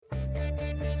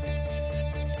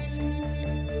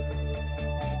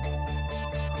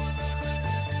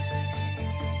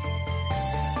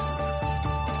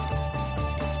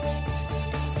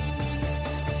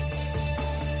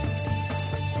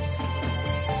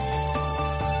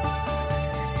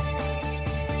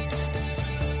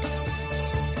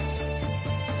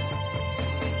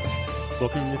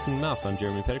Welcome to Missing Mouse. I'm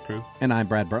Jeremy Pettigrew. And I'm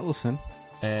Brad Burleson.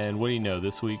 And what do you know?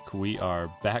 This week we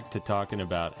are back to talking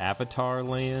about Avatar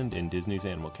Land in Disney's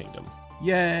Animal Kingdom.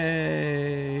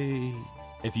 Yay!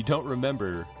 If you don't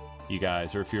remember, you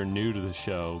guys, or if you're new to the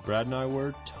show, Brad and I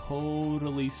were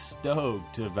totally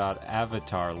stoked about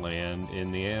Avatar Land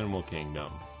in the Animal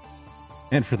Kingdom.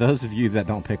 And for those of you that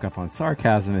don't pick up on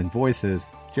sarcasm in voices,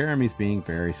 Jeremy's being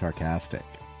very sarcastic.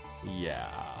 Yeah.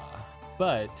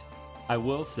 But I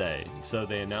will say, so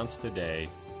they announced today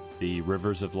the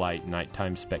Rivers of Light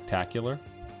Nighttime Spectacular,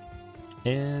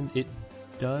 and it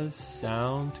does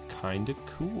sound kind of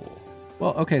cool.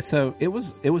 Well, okay, so it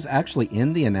was actually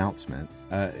in the announcement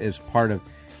as part of.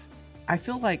 I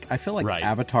feel like right.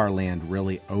 Avatar Land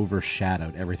really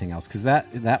overshadowed everything else because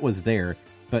that was there,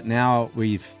 but now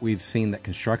we've seen that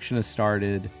construction has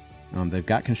started. They've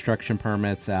got construction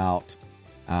permits out,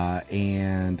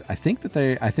 and I think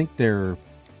they're.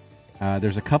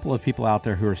 There's a couple of people out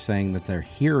there who are saying that they're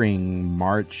hearing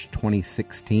March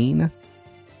 2016,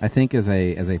 I think, as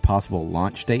a possible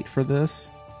launch date for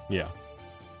this. Yeah.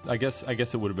 I guess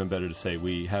it would have been better to say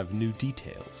we have new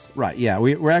details. Right, yeah.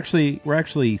 We're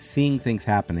actually seeing things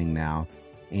happening now.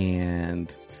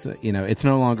 And, so, it's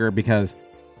no longer because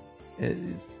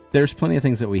there's plenty of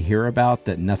things that we hear about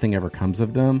that nothing ever comes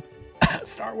of them.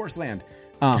 Star Wars Land.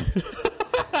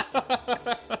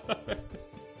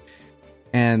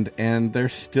 And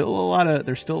there's still a lot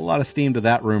of steam to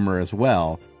that rumor as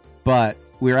well, but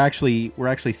we're actually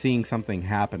seeing something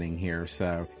happening here.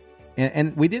 So,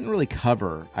 and we didn't really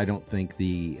cover, I don't think,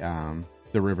 the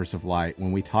Rivers of Light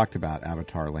when we talked about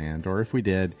Avatar Land, or if we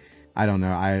did, I don't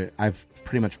know. I've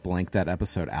pretty much blanked that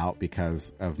episode out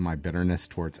because of my bitterness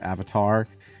towards Avatar,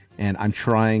 and I'm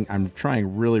trying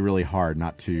really, really hard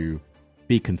not to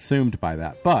be consumed by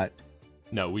that. But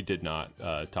no, we did not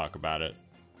talk about it.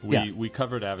 Yeah. We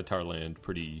covered Avatar Land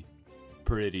pretty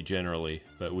generally,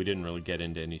 but we didn't really get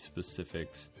into any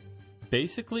specifics.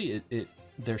 Basically,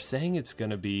 they're saying it's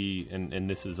going to be, and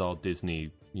this is all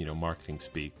Disney, marketing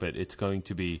speak, but it's going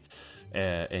to be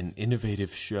an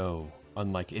innovative show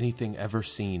unlike anything ever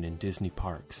seen in Disney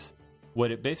parks.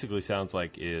 What it basically sounds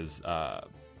like is the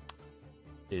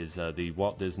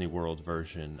Walt Disney World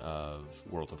version of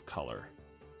World of Color.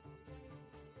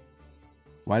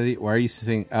 Why are you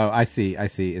saying? Oh, I see.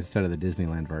 Instead of the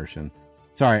Disneyland version.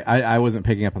 Sorry, I wasn't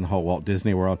picking up on the whole Walt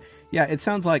Disney World. Yeah, it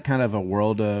sounds like kind of a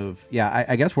world of. Yeah,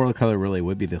 I guess World of Color really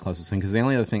would be the closest thing, because the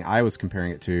only other thing I was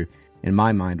comparing it to in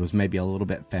my mind was maybe a little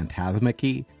bit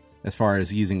Phantasmic-y as far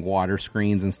as using water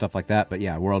screens and stuff like that. But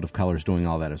yeah, World of Color is doing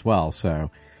all that as well.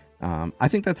 So I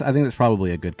think that's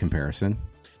probably a good comparison.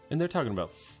 And they're talking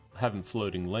about having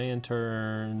floating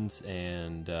lanterns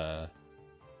and.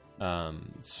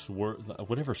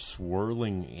 Whatever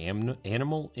swirling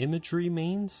animal imagery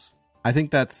means. I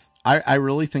think I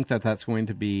really think that's going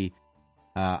to be.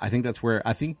 I think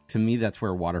to me that's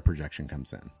where water projection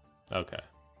comes in. Okay.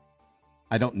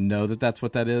 I don't know that's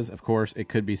what that is. Of course, it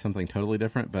could be something totally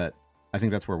different, but I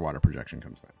think that's where water projection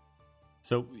comes in.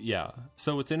 So yeah.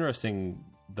 So what's interesting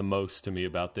the most to me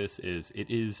about this is it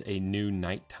is a new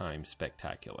nighttime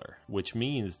spectacular, which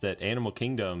means that Animal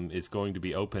Kingdom is going to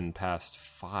be open past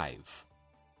 5.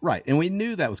 Right, and we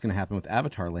knew that was going to happen with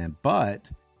Avatar Land, but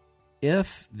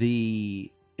if the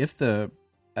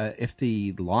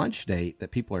launch date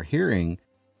that people are hearing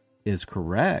is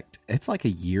correct, it's like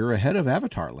a year ahead of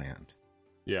Avatar Land.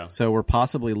 Yeah. So we're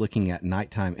possibly looking at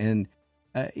nighttime, and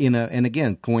and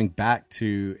again, going back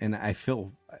to, and I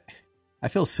feel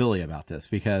silly about this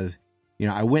because,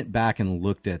 I went back and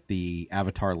looked at the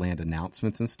Avatar Land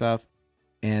announcements and stuff,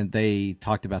 and they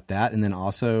talked about that. And then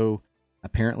also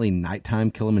apparently nighttime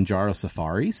Kilimanjaro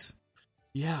safaris.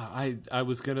 Yeah, I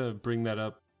was going to bring that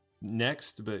up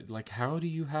next, but how do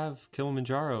you have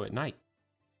Kilimanjaro at night?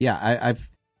 Yeah,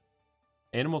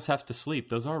 animals have to sleep.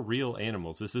 Those are real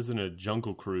animals. This isn't a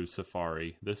Jungle Cruise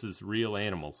safari. This is real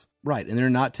animals. Right, and they're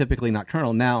not typically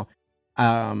nocturnal. Now,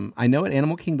 I know at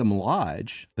Animal Kingdom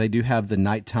Lodge, they do have the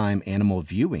nighttime animal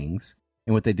viewings.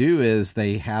 And what they do is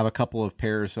they have a couple of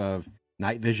pairs of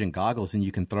night vision goggles, and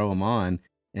you can throw them on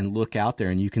and look out there,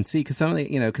 and you can see, because some of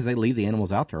the, because they leave the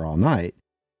animals out there all night.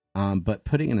 But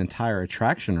putting an entire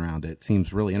attraction around it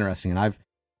seems really interesting. And I've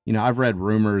read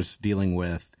rumors dealing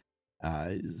with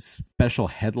special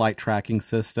headlight tracking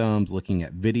systems, looking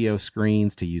at video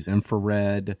screens to use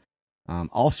infrared,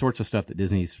 all sorts of stuff that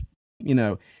Disney's,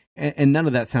 and none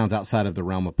of that sounds outside of the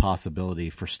realm of possibility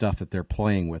for stuff that they're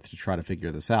playing with to try to figure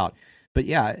this out. But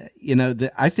yeah,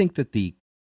 I think the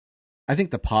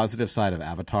positive side of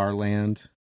Avatar Land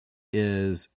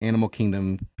is Animal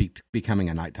Kingdom becoming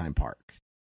a nighttime park.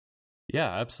 Yeah,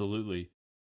 absolutely.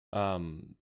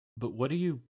 But what do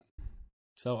you?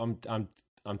 So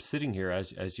I'm sitting here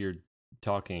as you're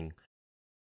talking.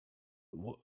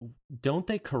 Don't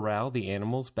they corral the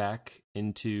animals back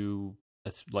into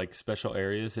like special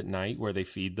areas at night where they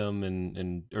feed them,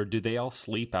 and or do they all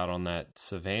sleep out on that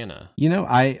savanna?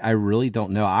 I really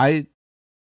don't know. I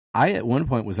at one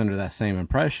point was under that same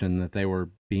impression that they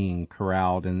were being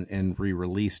corralled and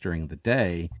re-released during the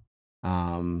day.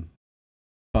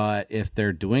 But if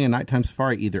they're doing a nighttime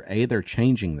safari, either A, they're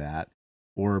changing that,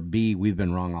 or B, we've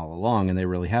been wrong all along and they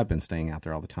really have been staying out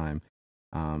there all the time.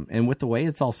 And with the way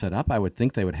it's all set up, I would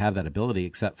think they would have that ability,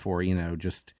 except for,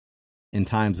 just in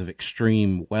times of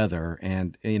extreme weather.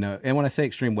 And, and when I say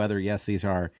extreme weather, yes, these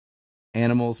are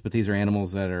animals, but these are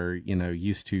animals that are,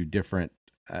 used to different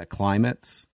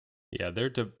climates. Yeah,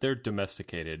 they're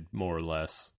domesticated more or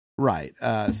less. Right.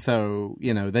 So,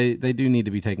 they do need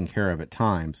to be taken care of at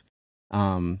times.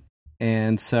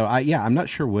 And so I'm not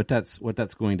sure what that's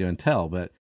going to entail,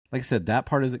 but like I said, that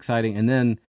part is exciting. And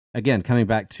then again, coming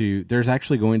back to, there's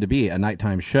actually going to be a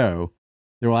nighttime show.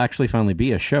 There will actually finally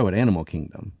be a show at Animal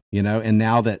Kingdom, and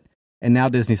now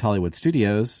Disney's Hollywood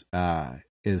Studios,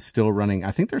 is still running.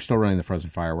 I think they're still running the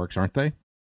Frozen fireworks, aren't they?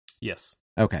 Yes.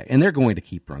 Okay. And they're going to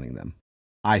keep running them,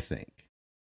 I think.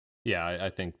 Yeah, I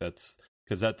think that's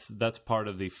because that's part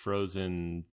of the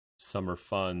Frozen summer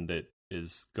fun that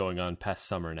is going on past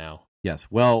summer now. Yes,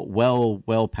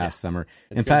 well past summer.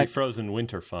 In fact, be Frozen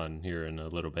winter fun here in a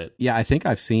little bit. Yeah, I think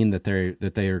I've seen that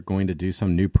they are going to do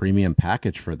some new premium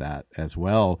package for that as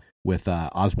well with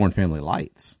Osborne Family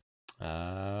Lights.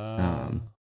 That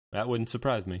wouldn't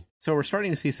surprise me. So we're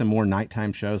starting to see some more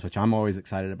nighttime shows, which I'm always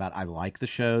excited about. I like the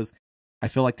shows. I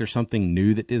feel like there's something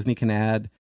new that Disney can add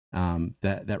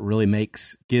that really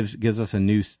gives us a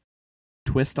new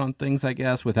twist on things, I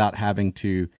guess, without having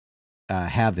to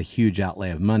have the huge outlay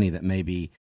of money that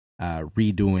maybe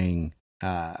redoing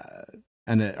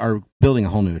or building a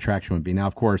whole new attraction would be. Now,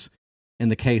 of course, in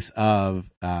the case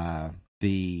of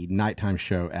the nighttime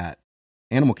show at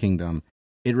Animal Kingdom,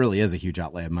 it really is a huge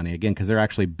outlay of money, again, because they're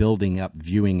actually building up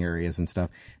viewing areas and stuff.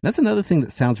 And that's another thing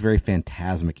that sounds very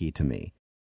Fantasmic-y to me,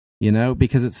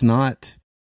 because it's not,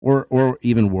 or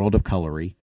even World of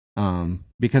Colory,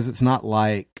 because it's not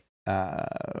like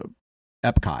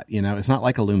Epcot, it's not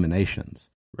like Illuminations.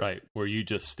 Right, where you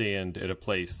just stand at a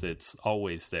place that's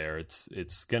always there.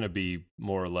 It's going to be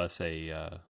more or less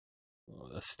a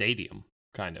stadium,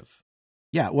 kind of.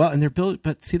 Yeah, well, and they're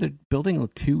building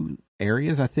 2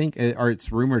 areas, I think, or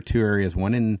it's rumored 2 areas,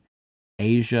 one in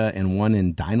Asia and one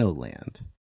in Dino Land.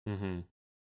 Mm-hmm.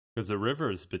 Because the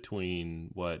river is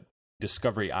between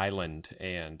Discovery Island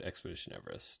and Expedition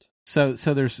Everest. So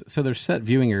there's set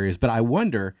viewing areas, but I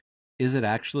wonder, is it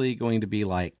actually going to be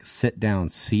like sit down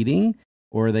seating,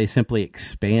 or are they simply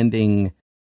expanding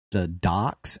the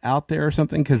docks out there or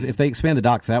something? Because if they expand the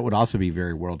docks, that would also be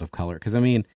very World of Color. Because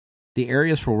the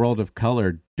areas for World of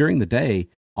Color during the day,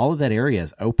 all of that area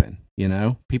is open.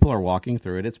 People are walking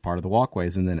through it. It's part of the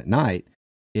walkways, and then at night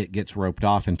it gets roped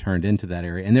off and turned into that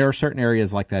area. And there are certain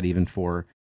areas like that even for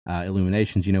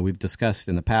Illuminations. We've discussed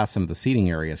in the past some of the seating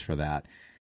areas for that,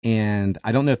 and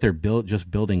I don't know if they're just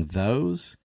building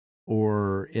those,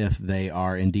 or if they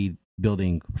are indeed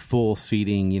building full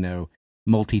seating,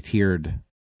 multi-tiered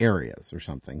areas or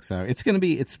something. So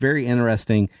it's very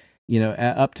interesting.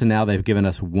 Up to now they've given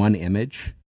us one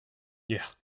image. Yeah,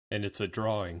 and it's a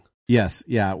drawing. Yes,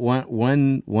 yeah,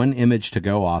 one image to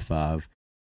go off of,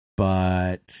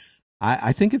 but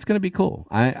I think it's going to be cool.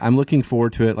 I'm looking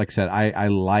forward to it. Like I said, I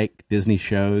like Disney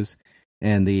shows,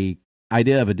 and the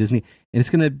idea of a Disney, and it's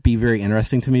going to be very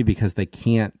interesting to me because they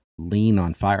can't lean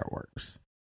on fireworks.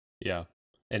 Yeah.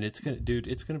 And it's going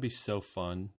to be so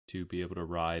fun to be able to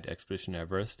ride Expedition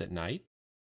Everest at night.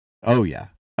 Oh yeah,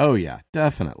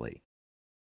 definitely.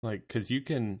 Like, cuz you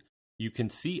can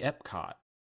see Epcot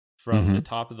from the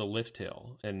top of the lift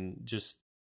hill, and just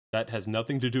that has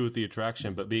nothing to do with the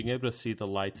attraction, but being able to see the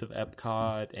lights of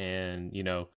Epcot, and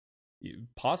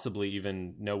possibly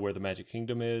even know where the Magic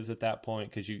Kingdom is at that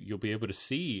point, because you'll be able to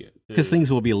see, because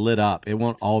things will be lit up. It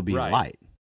won't all be light.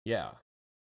 Yeah.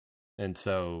 And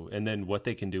then what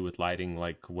they can do with lighting,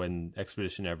 like when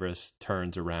Expedition Everest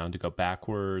turns around to go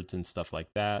backwards and stuff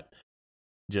like that,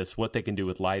 just what they can do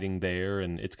with lighting there.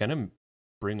 And it's going to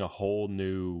bring a whole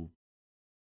new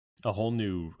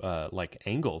like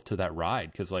angle to that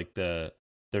ride. Cause like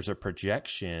there's a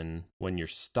projection when you're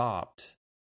stopped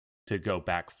to go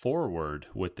back forward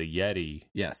with the Yeti.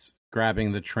 Yes.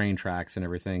 Grabbing the train tracks and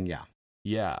everything. Yeah.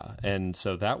 Yeah. And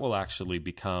so that will actually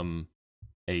become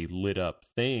a lit up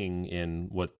thing in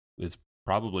what is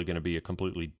probably going to be a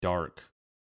completely dark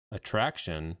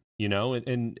attraction, you know,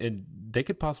 and they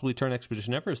could possibly turn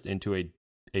Expedition Everest into a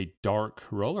dark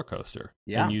roller coaster,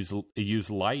 Yeah. and use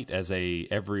light as a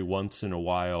every once in a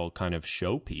while kind of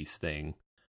showpiece thing.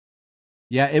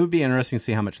 Yeah, it would be interesting to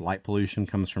see how much light pollution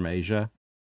comes from Asia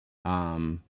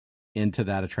into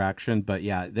that attraction. But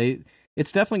yeah,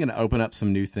 it's definitely going to open up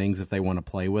some new things if they want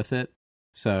to play with it.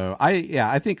 So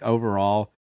I think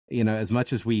overall, you know, as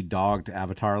much as we dogged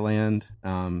Avatar Land,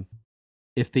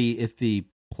 if the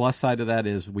plus side of that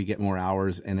is we get more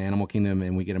hours in Animal Kingdom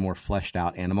and we get a more fleshed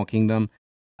out Animal Kingdom,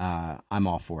 I'm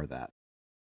all for that.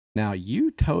 Now,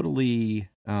 you totally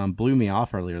blew me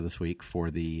off earlier this week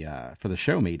for the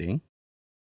show meeting.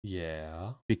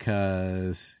 Yeah.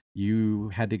 Because you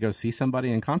had to go see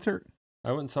somebody in concert?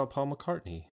 I went and saw Paul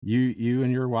McCartney. You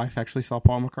and your wife actually saw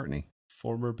Paul McCartney.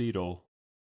 Former Beatle.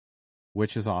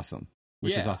 Which is awesome.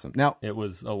 Yeah. Now, it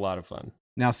was a lot of fun.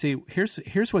 Now, see, here's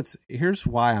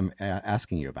why I'm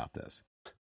asking you about this.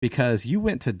 Because you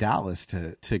went to Dallas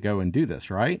to go and do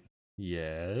this, right?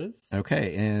 Yes.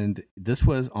 Okay, and this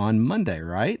was on Monday,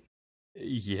 right?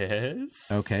 Yes.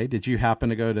 Okay, did you happen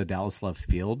to go to Dallas Love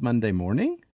Field Monday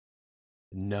morning?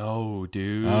 No,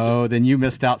 dude. Oh, then you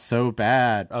missed out so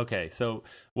bad. Okay, so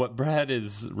what Brad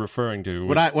is referring to,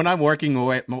 when I'm working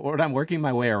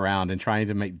my way around and trying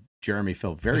to make Jeremy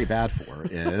feel very bad for,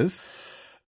 is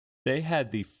they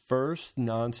had the first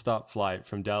nonstop flight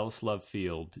from Dallas Love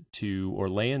Field to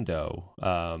Orlando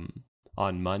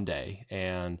on Monday,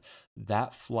 and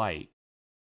that flight,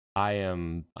 I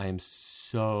am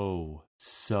so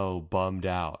bummed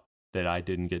out that I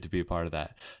didn't get to be a part of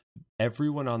that.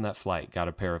 Everyone on that flight got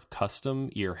a pair of custom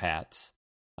ear hats.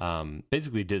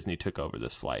 Basically, Disney took over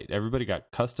this flight. Everybody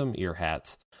got custom ear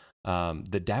hats.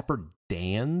 The Dapper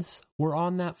Dans were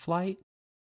on that flight,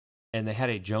 and they had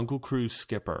a Jungle Cruise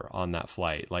skipper on that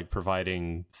flight, like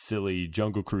providing silly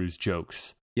Jungle Cruise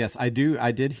jokes. Yes, I do.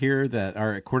 I did hear that,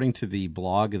 or according to the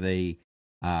blog, they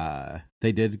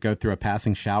did go through a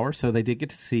passing shower, so they did get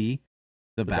to see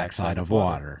the backside of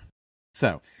water.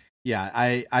 So,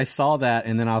 yeah, I saw that,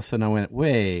 and then all of a sudden I went,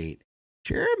 wait,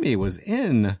 Jeremy was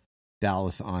in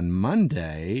Dallas on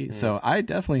Monday, so I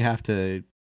definitely have to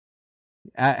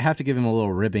give him a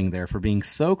little ribbing there for being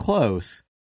so close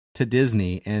to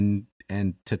Disney and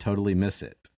to totally miss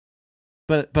it.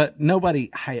 But nobody,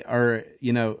 or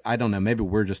you know, I don't know, maybe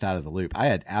we're just out of the loop. I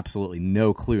had absolutely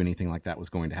no clue anything like that was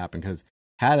going to happen, because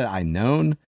had I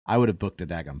known, I would have booked a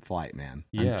daggum flight, man.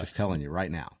 Yeah. I'm just telling you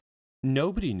right now.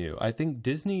 Nobody knew. I think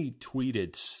Disney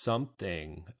tweeted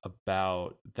something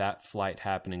about that flight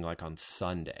happening like on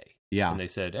Sunday. Yeah. And they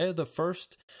said, hey, the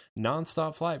first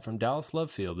nonstop flight from Dallas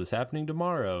Love Field is happening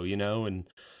tomorrow, you know, and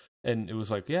it was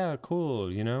like, yeah,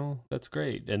 cool, you know, that's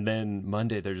great. And then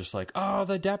Monday, they're just like, oh,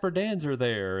 the Dapper Dans are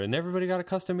there, and everybody got a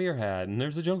custom ear hat, and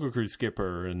there's a Jungle Cruise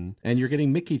skipper. And you're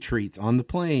getting Mickey treats on the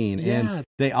plane. Yeah. And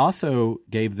they also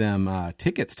gave them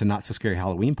tickets to Not So Scary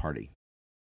Halloween Party.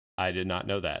 I did not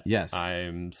know that. Yes.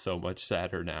 I'm so much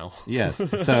sadder now. Yes.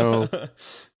 So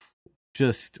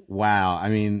just wow. I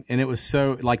mean, and it was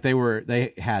so like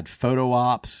they had photo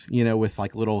ops, you know, with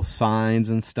like little signs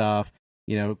and stuff,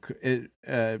 you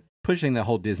know, pushing the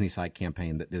whole Disney side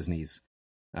campaign that Disney's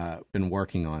been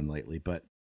working on lately. But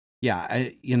yeah,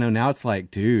 now it's like,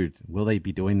 dude, will they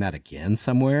be doing that again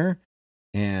somewhere?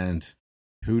 And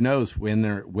who knows when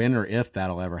or if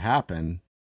that'll ever happen.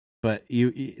 But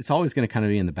it's always going to kind of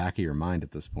be in the back of your mind at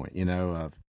this point, you know,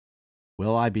 of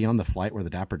will I be on the flight where the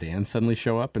Dapper Dans suddenly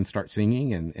show up and start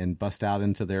singing and bust out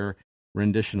into their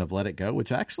rendition of Let It Go,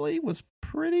 which actually was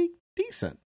pretty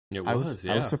decent. I was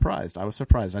surprised.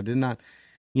 I did not,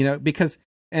 you know, because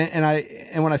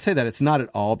and when I say that, it's not at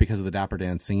all because of the Dapper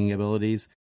Dans singing abilities.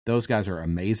 Those guys are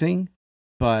amazing,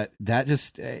 but that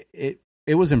just it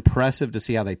was impressive to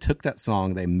see how they took that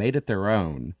song, they made it their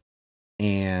own,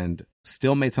 and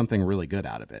still made something really good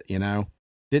out of it, you know?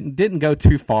 Didn't go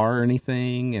too far or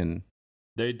anything, and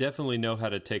they definitely know how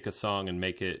to take a song and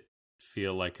make it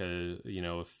feel like a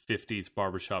 50s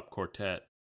barbershop quartet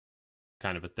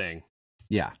kind of a thing.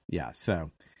 Yeah.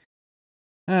 So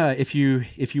if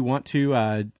you want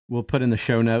to, we'll put in the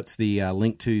show notes the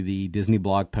link to the Disney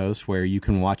blog post where you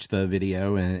can watch the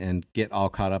video and get all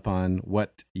caught up on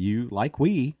what you, like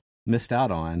we, missed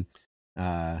out on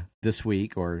this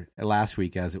week or last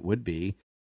week as it would be.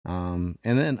 And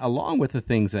then along with the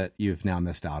things that you've now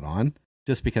missed out on,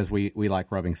 just because we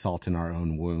like rubbing salt in our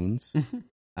own wounds.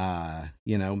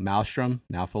 Maelstrom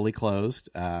now fully closed.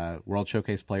 World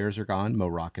Showcase players are gone. Mo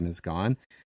Rockin is gone.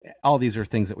 All these are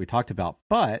things that we talked about,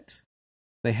 but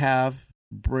they have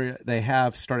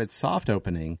started soft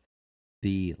opening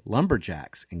the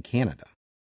Lumberjacks in Canada.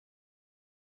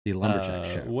 The Lumberjack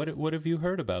show. What have you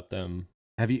heard about them?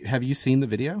 Have you seen the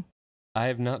video? I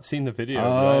have not seen the video, but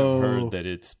I've heard that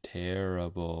it's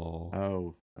terrible.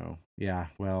 Oh, yeah.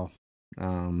 Well,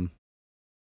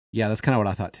 yeah, that's kind of what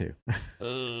I thought too.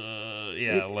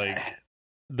 Yeah, like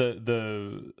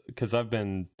because I've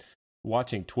been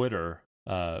watching Twitter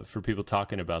for people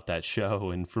talking about that show,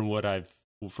 and from what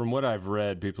I've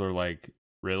read, people are like,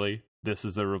 "Really? This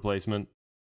is the replacement?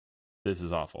 This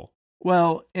is awful."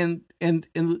 Well, in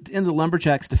the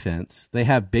Lumberjacks' defense, they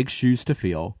have big shoes to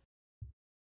fill.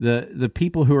 The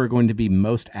people who are going to be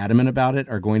most adamant about it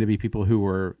are going to be people who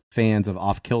were fans of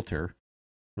Off Kilter.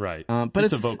 Right. But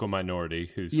it's a vocal minority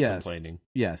who's complaining.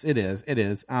 Yes, it is. It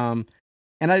is. And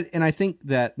I think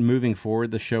that moving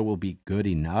forward, the show will be good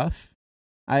enough.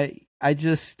 I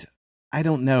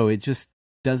don't know. It just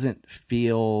doesn't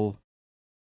feel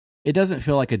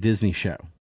like a Disney show.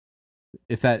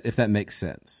 If that makes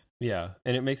sense. Yeah,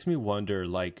 and it makes me wonder,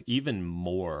 like, even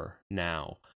more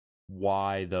now,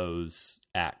 why those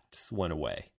acts went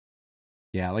away.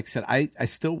 Yeah, like I said, I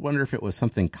still wonder if it was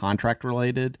something contract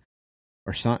related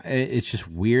or something. It's just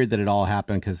weird that it all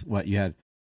happened because you had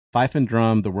Fife and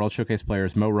Drum, the World Showcase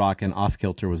players, Mo Rock, and Off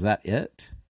Kilter. Was that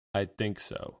it? I think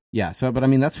so. Yeah. So, but I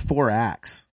mean, that's 4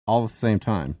 acts all at the same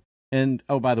time. And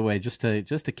oh, by the way, just to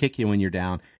kick you when you're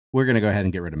down, we're going to go ahead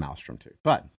and get rid of Maelstrom too.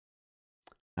 But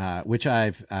which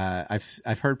I've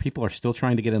heard people are still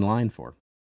trying to get in line for.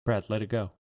 Brad, let it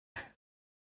go.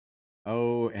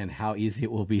 Oh, and how easy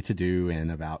it will be to do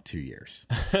in about 2 years.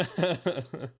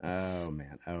 Oh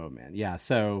man. Yeah.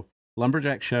 So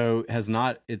Lumberjack Show it's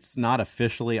not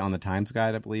officially on the Times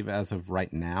Guide, I believe, as of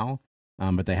right now.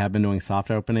 But they have been doing soft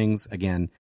openings.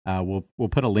 Again, we'll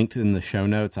put a link in the show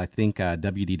notes. I think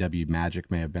WDW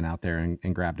Magic may have been out there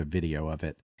and grabbed a video of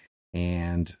it.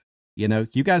 And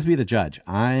you guys be the judge.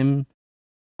 I'm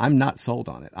not sold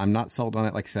on it. I'm not sold on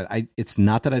it. Like I said, it's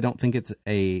not that I don't think it's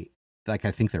I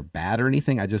think they're bad or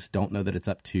anything. I just don't know that it's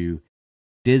up to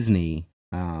Disney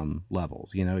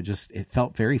levels. It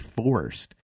felt very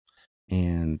forced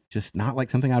and just not like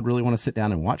something I'd really want to sit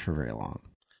down and watch for very long.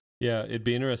 Yeah, it'd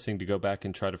be interesting to go back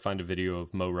and try to find a video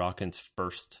of Mo Rockin's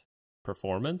first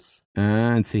performance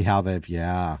and see how they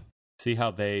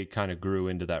kind of grew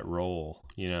into that role.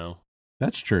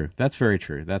 That's true. That's very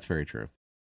true.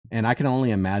 And I can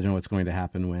only imagine what's going to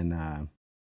happen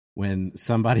when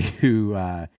somebody who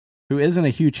isn't a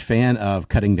huge fan of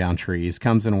cutting down trees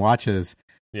comes and watches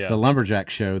the Lumberjack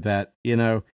Show. That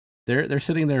they're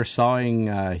sitting there sawing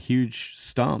huge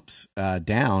stumps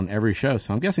down every show.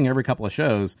 So I'm guessing every couple of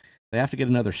shows they have to get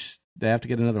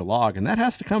another log, and that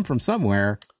has to come from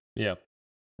somewhere. Yeah.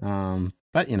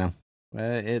 But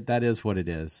that is what it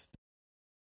is.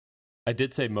 I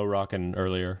did say Mo Rockin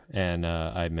earlier, and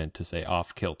I meant to say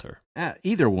Off Kilter.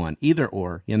 Either one, either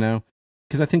or,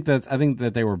 because I think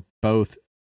that they were both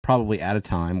probably at a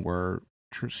time were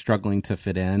struggling to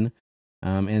fit in,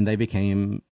 and they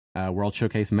became World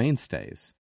Showcase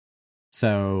mainstays.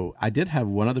 So I did have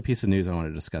one other piece of news I wanted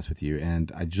to discuss with you,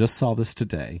 and I just saw this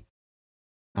today.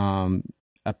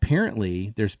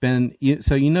 Apparently, there's been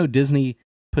Disney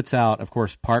puts out, of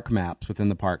course, park maps within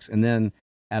the parks, and then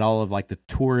at all of like the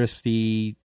tourist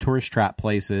trap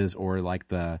places or like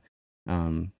the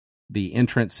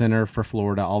entrance center for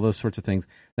Florida, all those sorts of things.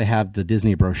 They have the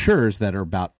Disney brochures that are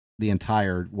about the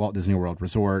entire Walt Disney World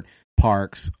Resort,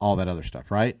 parks, all that other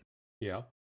stuff, right? Yeah.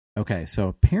 Okay, so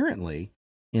apparently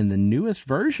in the newest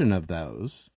version of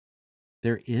those,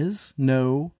 there is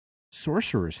no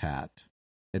Sorcerer's Hat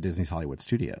at Disney's Hollywood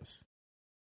Studios.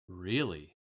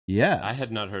 Really? Yes. I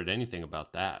had not heard anything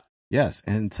about that. Yes,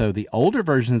 and so the older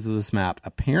versions of this map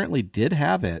apparently did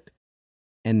have it,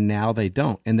 and now they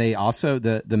don't. And they also,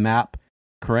 the map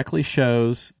correctly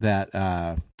shows that,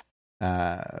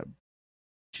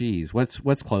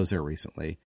 what's closed there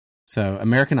recently? So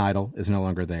American Idol is no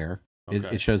longer there.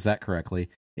 Okay. It shows that correctly.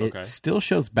 It still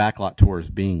shows Backlot Tours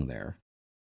being there,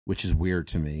 which is weird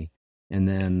to me. And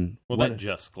then... that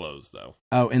just closed, though.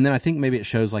 Oh, and then I think maybe it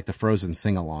shows like the Frozen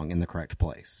sing-along in the correct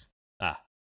place. Ah.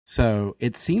 So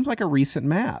it seems like a recent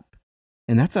map.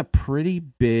 And that's a pretty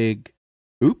big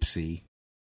oopsie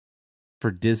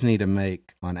for Disney to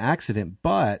make on accident.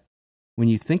 But when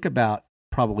you think about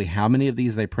probably how many of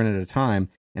these they print at a time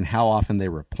and how often they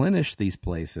replenish these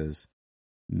places,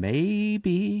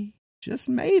 maybe, just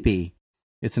maybe,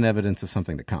 it's an evidence of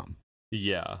something to come.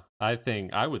 Yeah, I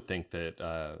would think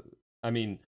that,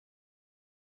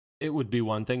 it would be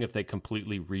one thing if they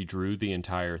completely redrew the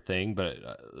entire thing, but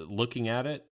looking at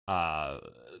it,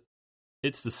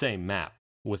 it's the same map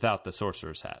without the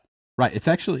Sorcerer's Hat. Right. It's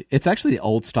actually the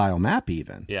old style map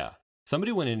even. Yeah.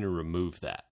 Somebody went in and removed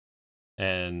that.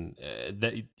 And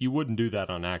that you wouldn't do that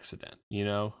on accident,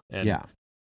 And yeah.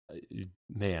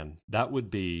 man, that would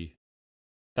be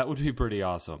pretty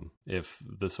awesome if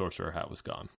the Sorcerer Hat was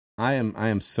gone. I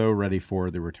am so ready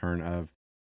for the return of,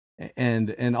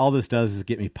 and all this does is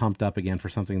get me pumped up again for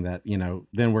something that, you know,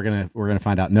 then we're gonna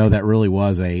find out, no, that really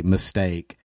was a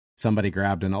mistake. Somebody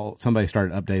started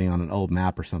updating on an old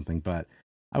map or something. But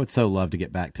I would so love to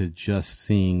get back to just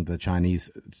seeing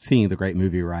the Great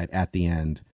Movie Ride at the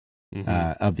end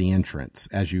of the entrance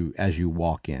as you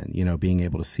walk in. You know, being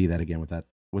able to see that again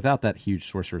without that huge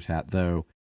Sorcerer's Hat, though.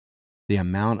 The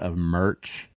amount of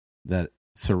merch that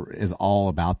is all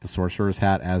about the Sorcerer's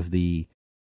Hat as the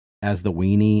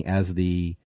weenie, as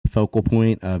the focal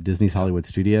point of Disney's Hollywood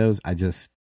Studios. I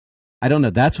don't know.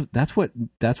 That's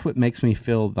what makes me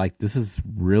feel like this is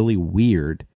really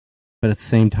weird, but at the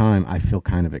same time, I feel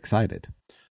kind of excited.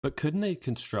 But couldn't they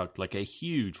construct like a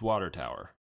huge water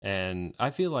tower? And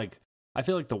I feel like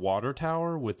the water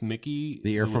tower with Mickey,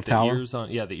 the Earful with the Tower, ears on,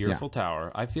 the Earful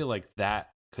Tower. I feel like that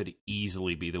could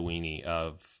easily be the weenie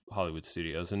of Hollywood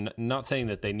Studios. And not saying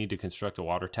that they need to construct a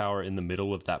water tower in the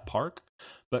middle of that park,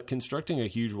 but constructing a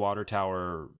huge water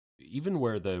tower, even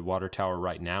where the water tower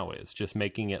right now is, just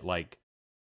making it like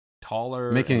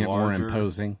taller, making and it more larger.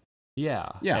 imposing. Yeah.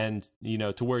 Yeah. And, you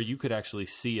know, to where you could actually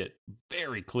see it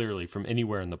very clearly from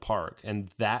anywhere in the park. And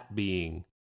that being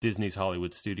Disney's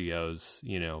Hollywood Studios,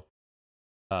 you know,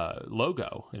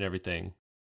 logo and everything.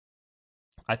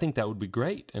 I think that would be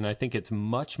great. And I think it's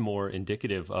much more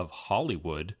indicative of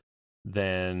Hollywood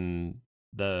than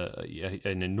an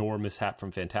enormous hat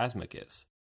from Fantasmic is.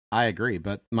 I agree.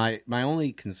 But my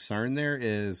only concern there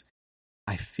is,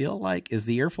 I feel like, is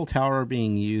the Earful Tower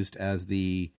being used as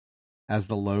the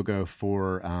logo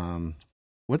for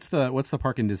what's the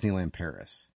park in Disneyland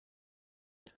Paris?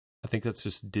 I think that's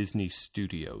just Disney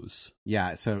Studios.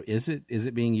 Yeah, so is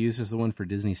it being used as the one for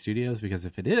Disney Studios? Because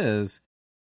if it is,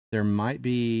 there might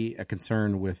be a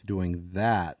concern with doing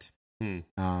that and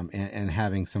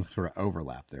having some sort of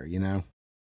overlap there, you know?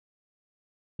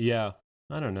 Yeah,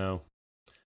 I don't know.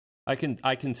 I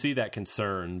can see that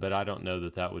concern, but I don't know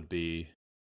that would be.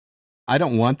 I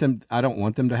don't want them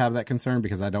to have that concern,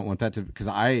 because I don't want that to, because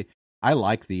I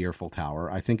like the Earful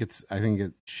Tower. I think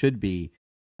it should be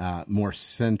more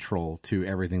central to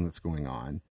everything that's going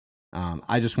on.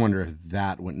 I just wonder if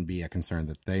that wouldn't be a concern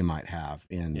that they might have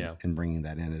in bringing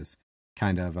that in, as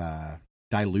kind of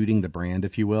diluting the brand,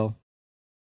 if you will.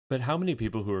 But how many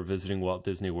people who are visiting Walt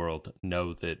Disney World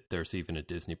know that there's even a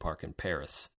Disney park in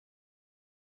Paris?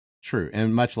 True,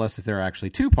 and much less if there are actually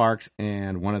two parks,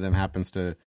 and one of them happens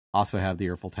to also have the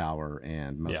Earful Tower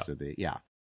and most of the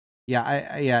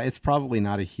it's probably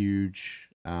not a huge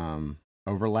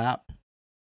overlap,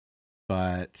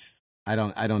 but I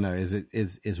don't know.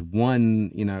 Is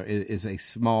one, you know, is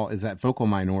that vocal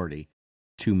minority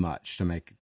too much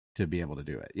to be able to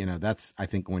do it? You know, that's, I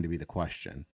think, going to be the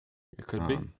question. It could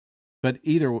be. But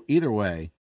either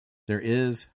way, there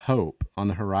is hope on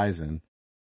the horizon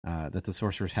that the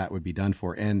Sorcerer's Hat would be done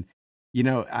for. And, you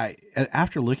know,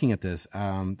 after looking at this,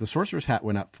 the Sorcerer's Hat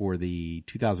went up for the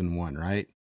 2001, right?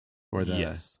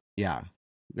 Yes. Yeah.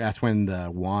 That's when the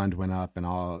wand went up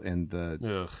and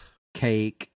the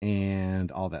cake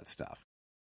and all that stuff.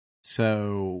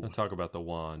 So I'll talk about the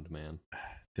wand, man.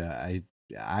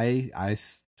 I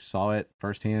saw it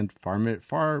firsthand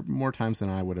far more times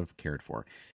than I would have cared for.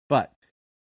 But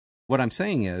what I'm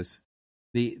saying is,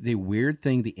 the weird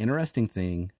thing, the interesting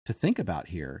thing to think about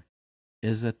here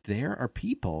is that there are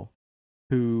people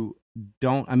who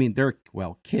don't, I mean, there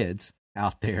are, kids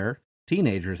out there,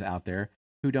 teenagers out there,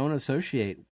 who don't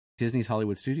associate Disney's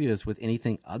Hollywood Studios with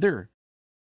anything other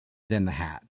than the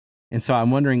hat. And so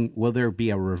I'm wondering, will there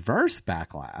be a reverse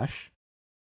backlash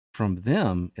from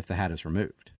them if the hat is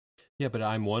removed? Yeah, but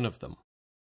I'm one of them.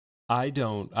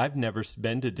 I've never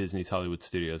been to Disney's Hollywood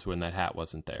Studios when that hat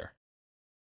wasn't there.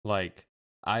 Like,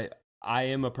 I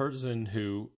am a person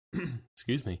who,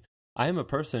 excuse me, I am a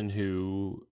person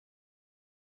who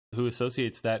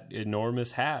associates that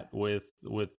enormous hat with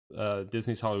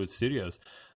Disney's Hollywood Studios.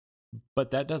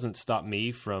 But that doesn't stop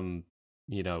me from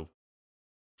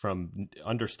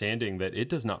understanding that it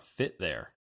does not fit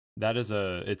there. That is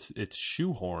it's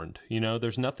shoehorned. You know,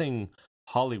 there's nothing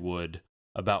Hollywood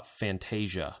about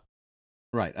Fantasia.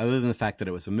 Right, other than the fact that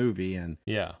it was a movie, and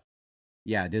yeah,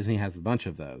 Disney has a bunch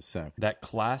of those. So that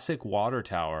classic water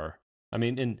tower. I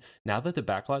mean, and now that the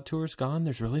Backlot Tour is gone,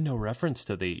 there's really no reference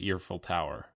to the Earful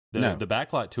Tower. The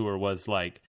Backlot Tour was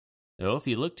like, oh, if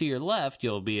you look to your left,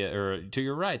 or to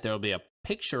your right, there'll be a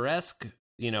picturesque,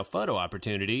 photo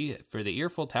opportunity for the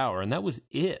Earful Tower, and that was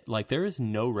it. Like, there is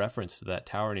no reference to that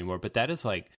tower anymore. But that is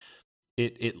like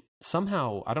it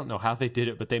somehow, I don't know how they did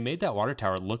it, but they made that water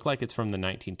tower look like it's from the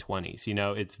 1920s. You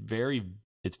know, it's very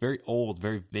old,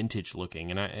 very vintage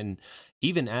looking. And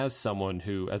even as someone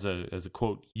who, as a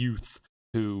quote youth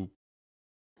who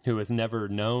has never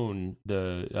known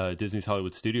the Disney's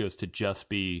Hollywood Studios to just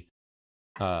be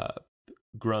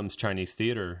Grumm's Chinese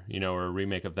Theater, you know, or a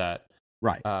remake of that.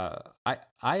 Right. I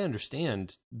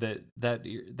understand that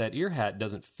ear hat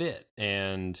doesn't fit,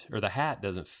 or the hat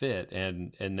doesn't fit,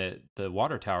 and that the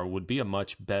water tower would be a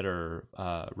much better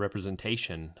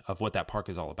representation of what that park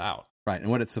is all about. Right,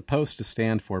 and what it's supposed to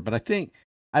stand for. But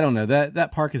I don't know,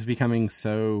 that park is becoming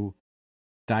so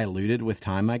diluted with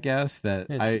time, I guess, that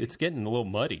it's getting a little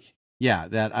muddy. Yeah,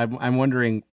 that I'm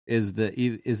wondering, is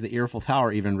the Earful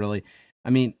Tower even really, I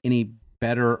mean, any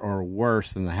better or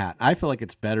worse than the hat? I feel like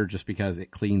it's better just because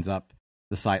it cleans up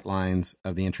the sight lines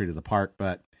of the entry to the park.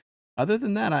 But other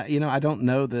than that, I don't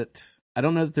know that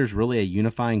there's really a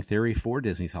unifying theory for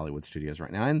Disney's Hollywood Studios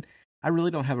right now, and I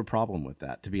really don't have a problem with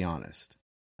that, to be honest.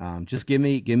 Just give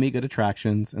me good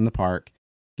attractions in the park,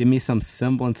 give me some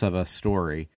semblance of a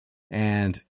story,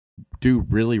 and do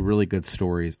really, really good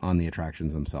stories on the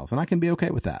attractions themselves, and I can be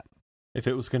okay with that. If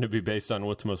it was going to be based on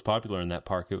what's most popular in that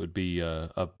park, it would be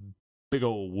a big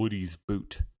old Woody's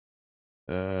boot.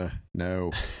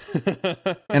 No.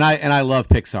 and I love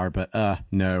Pixar, but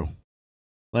no.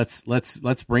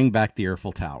 Let's bring back the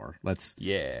Earful Tower. Let's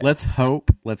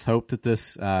hope that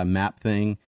this map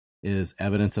thing is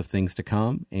evidence of things to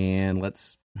come, and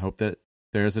let's hope that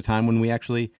there's a time when we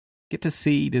actually get to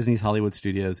see Disney's Hollywood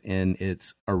Studios in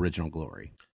its original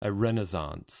glory. A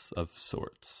renaissance of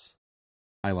sorts.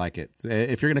 I like it.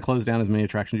 If you're going to close down as many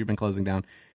attractions you've been closing down,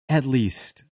 at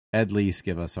least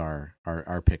give us our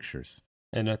pictures.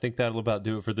 And I think that'll about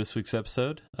do it for this week's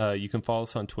episode. You can follow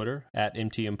us on Twitter at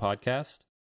MTM Podcast.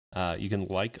 You can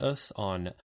like us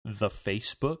on the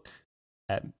Facebook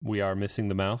at We Are Missing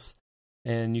the Mouse.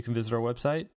 And you can visit our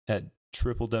website at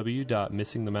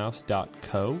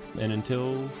www.missingthemouse.co. And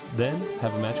until then,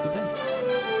 have a magical day.